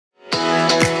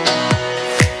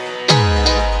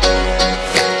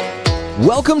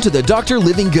Welcome to the Dr.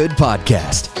 Living Good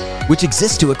podcast, which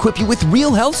exists to equip you with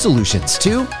real health solutions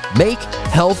to make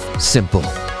health simple.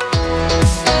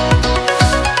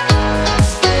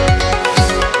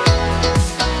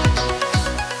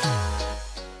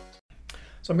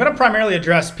 So I'm going to primarily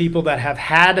address people that have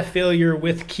had a failure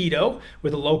with keto,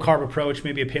 with a low carb approach,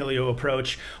 maybe a paleo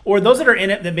approach, or those that are in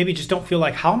it that maybe just don't feel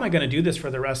like, how am I going to do this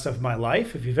for the rest of my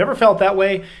life? If you've ever felt that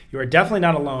way, you are definitely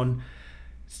not alone.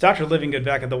 It's Dr. Living Good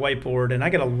back at the whiteboard, and I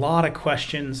get a lot of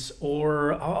questions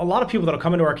or a lot of people that'll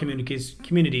come into our communities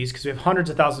because we have hundreds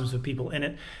of thousands of people in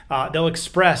it. They'll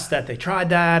express that they tried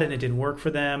that and it didn't work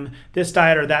for them, this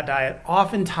diet or that diet.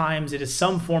 Oftentimes it is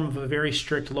some form of a very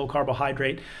strict low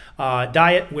carbohydrate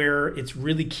diet where it's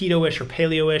really keto-ish or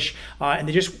paleo-ish, and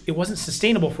it wasn't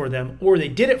sustainable for them, or they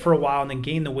did it for a while and then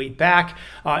gained the weight back.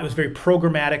 It was very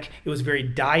programmatic. It was very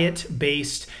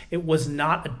diet-based. It was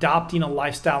not adopting a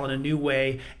lifestyle in a new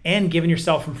way and giving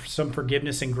yourself some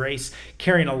forgiveness and grace,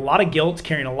 carrying a lot of guilt,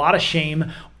 carrying a lot of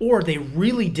shame, or they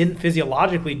really didn't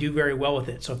physiologically do very well with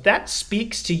it. So if that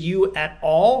speaks to you at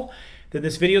all, then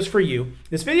this video is for you.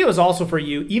 This video is also for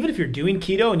you, even if you're doing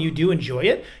keto and you do enjoy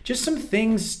it, just some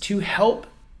things to help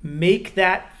make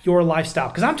that your lifestyle.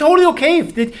 Because I'm totally okay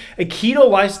if a keto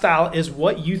lifestyle is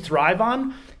what you thrive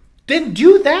on, then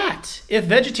do that. If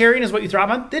vegetarian is what you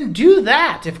thrive on, then do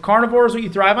that. If carnivore is what you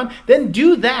thrive on, then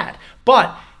do that.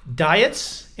 But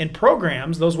diets and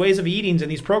programs, those ways of eating and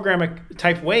these programmatic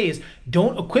type ways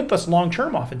don't equip us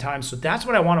long-term oftentimes. So that's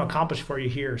what I want to accomplish for you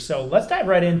here. So let's dive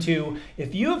right into,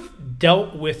 if you've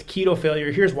dealt with keto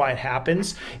failure, here's why it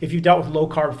happens. If you've dealt with low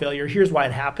carb failure, here's why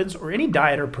it happens, or any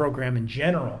diet or program in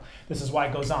general, this is why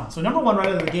it goes on. So number one, right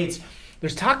out of the gates,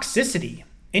 there's toxicity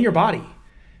in your body.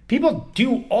 People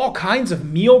do all kinds of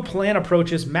meal plan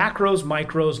approaches, macros,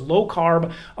 micros, low carb,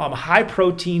 high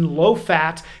protein, low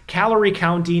fat, calorie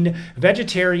counting,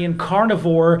 vegetarian,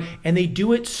 carnivore, and they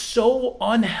do it so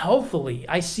unhealthily.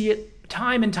 I see it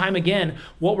time and time again,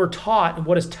 what we're taught and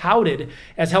what is touted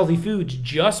as healthy foods,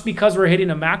 just because we're hitting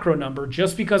a macro number,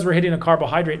 just because we're hitting a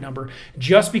carbohydrate number,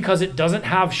 just because it doesn't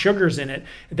have sugars in it,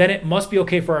 then it must be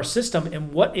okay for our system.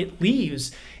 And what it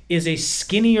leaves is a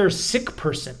skinnier, sick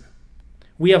person.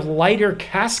 We have lighter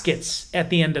caskets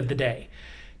at the end of the day.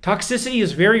 Toxicity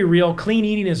is very real. Clean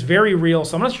eating is very real.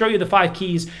 So I'm going to show you the 5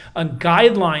 keys and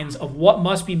guidelines of what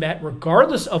must be met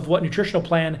regardless of what nutritional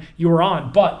plan you are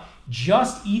on. But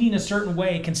just eating a certain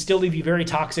way can still leave you very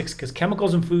toxic because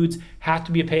chemicals in foods have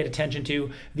to be paid attention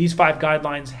to. These 5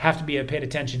 guidelines have to be paid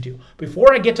attention to.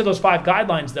 Before I get to those 5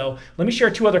 guidelines though, let me share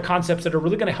 2 other concepts that are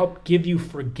really going to help give you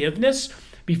forgiveness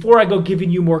before I go giving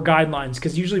you more guidelines,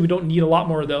 because usually we don't need a lot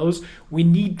more of those. We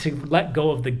need to let go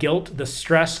of the guilt, the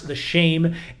stress, the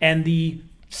shame, and the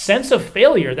sense of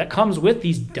failure that comes with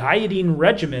these dieting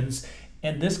regimens.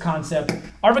 And this concept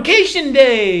are vacation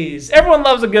days. Everyone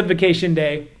loves a good vacation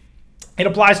day. It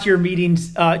applies to your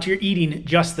meetings, to your eating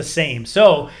just the same.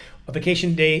 So a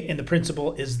vacation day, and the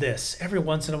principle is this: every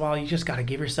once in a while, you just got to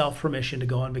give yourself permission to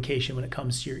go on vacation when it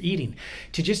comes to your eating,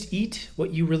 to just eat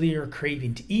what you really are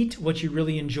craving, to eat what you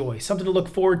really enjoy, something to look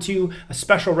forward to, a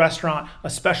special restaurant, a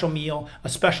special meal, a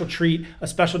special treat, a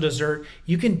special dessert.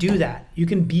 You can do that. You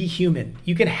can be human.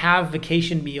 You can have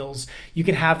vacation meals. You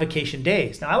can have vacation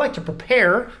days. Now, I like to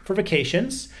prepare for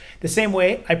vacations the same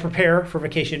way I prepare for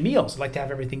vacation meals. I like to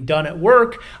have everything done at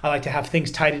work. I like to have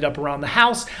things tidied up around the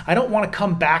house. I don't want to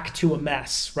come back to a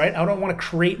mess, right? I don't want to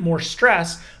create more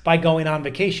stress by going on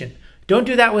vacation. Don't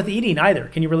do that with eating either.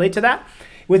 Can you relate to that?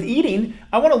 With eating,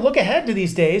 I want to look ahead to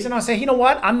these days and I'll say, you know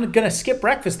what? I'm going to skip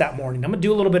breakfast that morning. I'm going to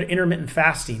do a little bit of intermittent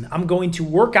fasting. I'm going to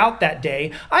work out that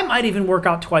day. I might even work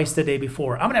out twice the day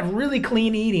before. I'm going to have really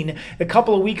clean eating a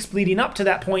couple of weeks leading up to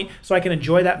that point so I can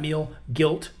enjoy that meal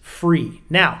guilt-free.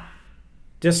 Now,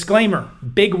 disclaimer,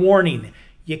 big warning,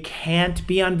 you can't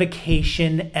be on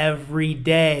vacation every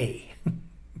day.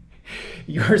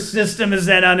 Your system is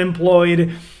then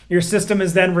unemployed. Your system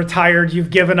is then retired. You've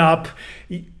given up.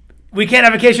 We can't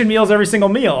have vacation meals every single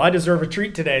meal. I deserve a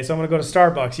treat today, so I'm going to go to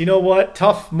Starbucks. You know what?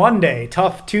 Tough Monday,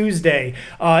 tough Tuesday.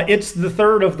 It's the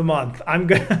 3rd of the month. I'm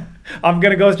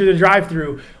gonna go through the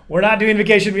drive-thru. We're not doing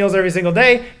vacation meals every single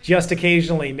day, just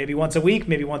occasionally, maybe once a week,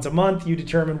 maybe once a month. You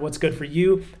determine what's good for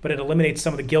you, but it eliminates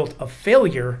some of the guilt of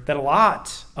failure that a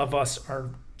lot of us are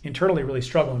internally really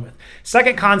struggling with.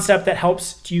 Second concept that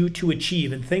helps you to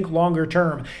achieve and think longer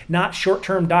term, not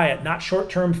short-term diet, not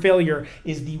short-term failure,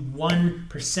 is the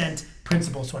 1%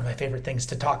 principle. It's one of my favorite things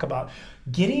to talk about.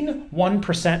 Getting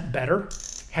 1% better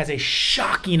has a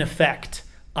shocking effect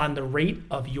on the rate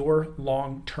of your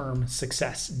long-term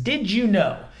success. Did you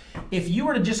know if you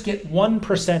were to just get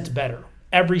 1% better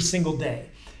every single day,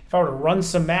 if I were to run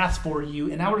some math for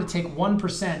you and I were to take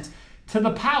 1% to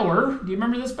the power, do you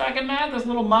remember this back in math, this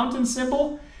little mountain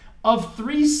symbol, of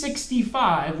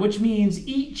 365, which means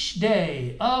each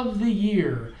day of the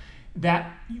year,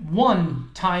 that 1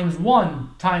 times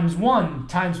 1 times 1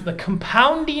 times the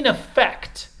compounding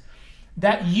effect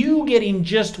that you getting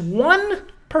just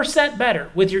 1%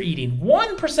 better with your eating,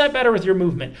 1% better with your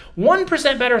movement,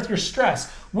 1% better with your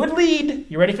stress would lead,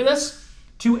 you ready for this,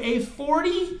 to a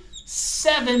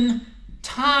 47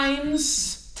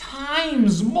 times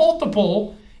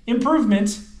multiple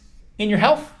improvement in your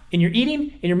health, in your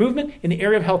eating, in your movement, in the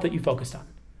area of health that you focused on.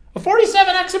 A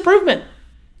 47x improvement.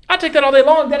 I'll take that all day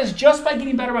long. That is just by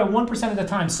getting better by 1% at a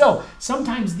time. So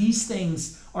sometimes these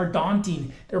things are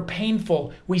daunting. They're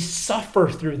painful. We suffer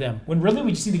through them when really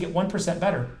we just need to get 1%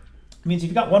 better. It means if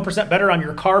you got 1% better on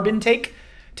your carb intake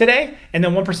today and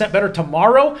then 1% better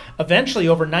tomorrow, eventually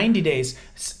over 90 days,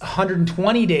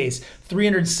 120 days,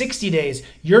 360 days,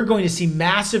 you're going to see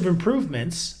massive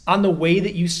improvements on the way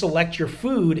that you select your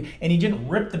food, and you didn't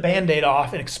rip the Band-Aid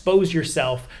off and expose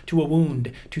yourself to a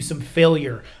wound, to some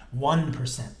failure. 1%,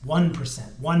 1%,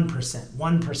 1%,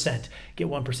 1%. Get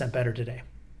 1% better today.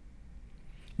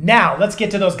 Now, let's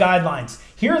get to those guidelines.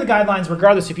 Here are the guidelines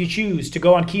regardless if you choose to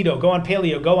go on keto, go on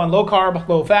paleo, go on low carb,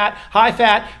 low fat, high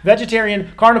fat,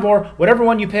 vegetarian, carnivore, whatever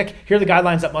one you pick. Here are the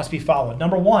guidelines that must be followed.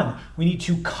 Number 1, we need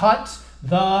to cut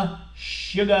the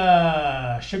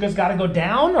sugar. Sugar's got to go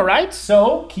down, all right?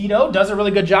 So keto does a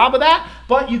really good job of that,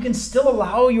 but you can still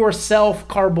allow yourself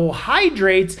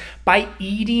carbohydrates by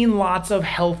eating lots of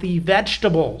healthy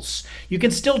vegetables. You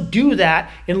can still do that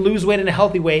and lose weight in a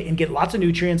healthy way and get lots of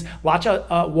nutrients, lots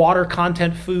of water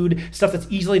content food, stuff that's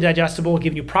easily digestible,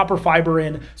 giving you proper fiber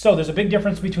in. So there's a big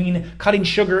difference between cutting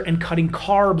sugar and cutting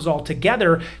carbs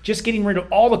altogether. Just getting rid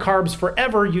of all the carbs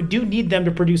forever, you do need them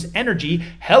to produce energy.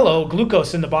 Hello,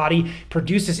 glucose in the body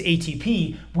produces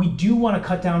ATP. We do want to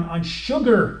cut down on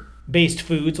sugar-based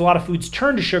foods. A lot of foods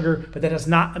turn to sugar, but that does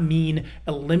not mean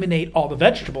eliminate all the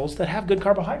vegetables that have good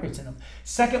carbohydrates in them.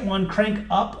 Second one, crank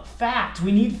up fat.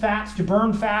 We need fats to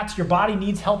burn fats. Your body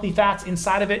needs healthy fats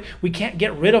inside of it. We can't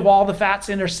get rid of all the fats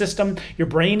in our system. Your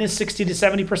brain is 60 to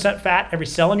 70% fat. Every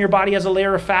cell in your body has a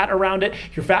layer of fat around it.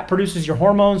 Your fat produces your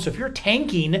hormones. So if you're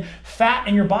tanking fat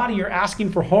in your body, you're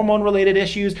asking for hormone-related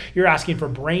issues. You're asking for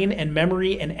brain and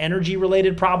memory and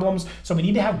energy-related problems. So we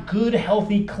need to have good,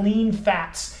 healthy, clean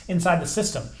fats inside the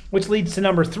system, which leads to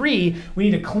number 3, we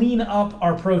need to clean up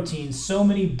our protein. So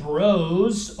many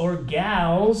bros or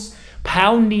gals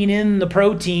pounding in the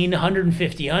protein,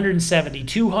 150, 170,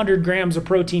 200 grams of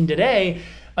protein a day,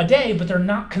 but they're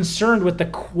not concerned with the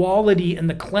quality and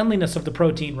the cleanliness of the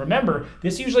protein. Remember,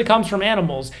 this usually comes from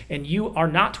animals, and you are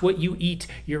not what you eat.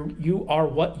 You are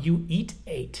what you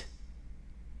ate.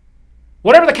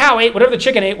 Whatever the cow ate, whatever the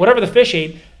chicken ate, whatever the fish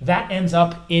ate, that ends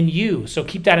up in you. So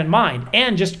keep that in mind.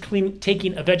 And just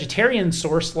taking a vegetarian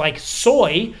source like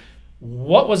soy,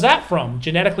 what was that from?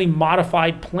 Genetically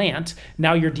modified plant.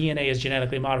 Now your DNA is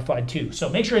genetically modified too. So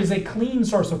make sure it's a clean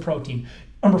source of protein.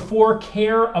 Number 4,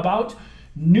 care about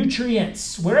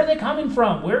nutrients. Where are they coming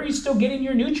from? Where are you still getting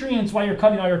your nutrients while you're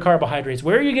cutting all your carbohydrates?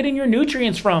 Where are you getting your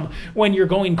nutrients from when you're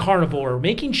going carnivore?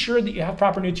 Making sure that you have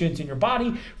proper nutrients in your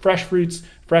body. Fresh fruits,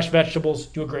 fresh vegetables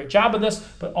do a great job of this,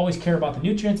 but always care about the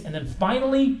nutrients. And then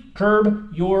finally,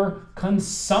 curb your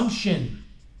consumption.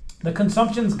 The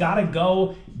consumption's got to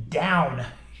go down.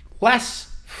 Less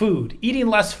food. Eating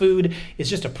less food is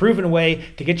just a proven way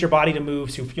to get your body to move.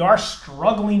 So if you are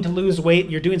struggling to lose weight,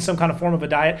 you're doing some kind of form of a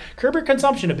diet, curb your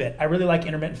consumption a bit. I really like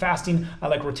intermittent fasting. I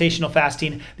like rotational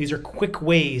fasting. These are quick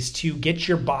ways to get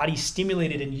your body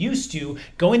stimulated and used to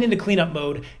going into cleanup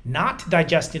mode, not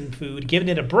digesting food, giving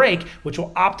it a break, which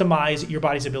will optimize your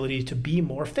body's ability to be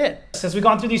more fit. As we've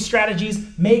gone through these strategies,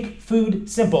 make food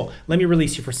simple. Let me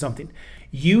release you for something.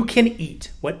 You can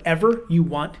eat whatever you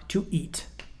want to eat,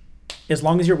 as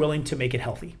long as you're willing to make it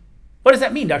healthy. What does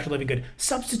that mean, Dr. Living Good?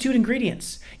 Substitute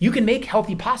ingredients. You can make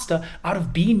healthy pasta out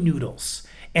of bean noodles,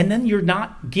 and then you're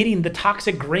not getting the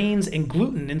toxic grains and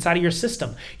gluten inside of your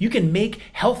system. You can make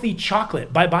healthy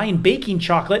chocolate by buying baking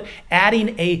chocolate,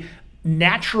 adding a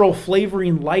natural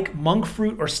flavoring like monk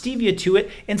fruit or stevia to it,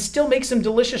 and still make some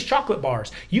delicious chocolate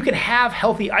bars. You can have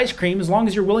healthy ice cream as long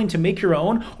as you're willing to make your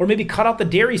own, or maybe cut out the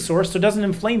dairy source so it doesn't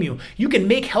inflame you. You can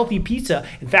make healthy pizza.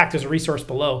 In fact, there's a resource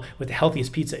below with the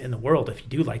healthiest pizza in the world if you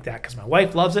do like that, because my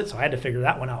wife loves it, so I had to figure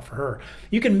that one out for her.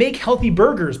 You can make healthy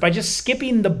burgers by just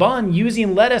skipping the bun,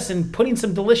 using lettuce and putting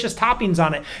some delicious toppings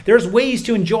on it. There's ways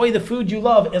to enjoy the food you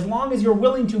love as long as you're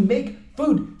willing to make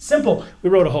food simple.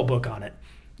 We wrote a whole book on it.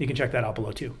 You can check that out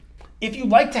below too. If you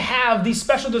like to have these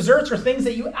special desserts or things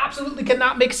that you absolutely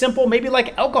cannot make simple, maybe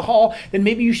like alcohol, then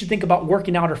maybe you should think about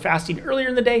working out or fasting earlier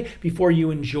in the day before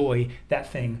you enjoy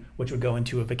that thing, which would go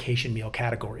into a vacation meal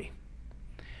category.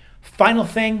 Final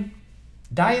thing,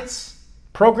 diets,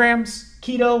 programs,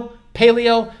 keto,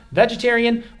 paleo,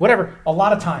 vegetarian, whatever, a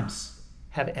lot of times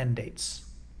have end dates.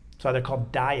 That's why they're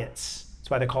called diets. That's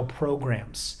why they're called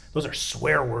programs. Those are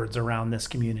swear words around this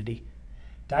community.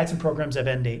 Diets and programs have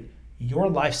end date. Your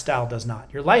lifestyle does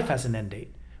not. Your life has an end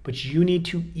date, but you need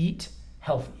to eat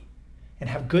healthy and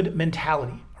have good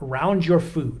mentality around your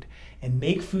food and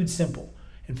make food simple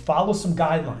and follow some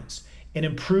guidelines and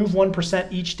improve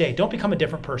 1% each day. Don't become a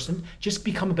different person. Just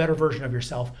become a better version of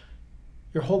yourself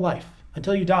your whole life.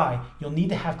 Until you die, you'll need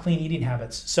to have clean eating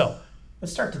habits. So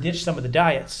let's start to ditch some of the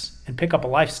diets and pick up a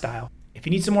lifestyle. If you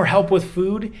need some more help with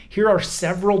food, here are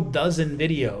several dozen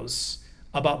videos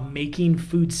about making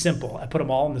food simple. I put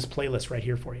them all in this playlist right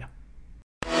here for you.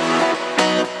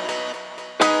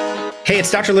 Hey,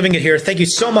 it's Dr. Living It here. Thank you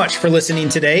so much for listening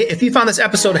today. If you found this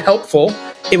episode helpful,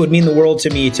 it would mean the world to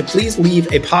me to please leave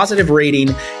a positive rating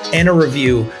and a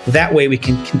review. That way we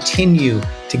can continue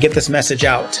to get this message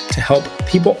out to help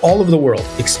people all over the world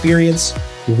experience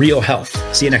real health.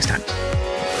 See you next time.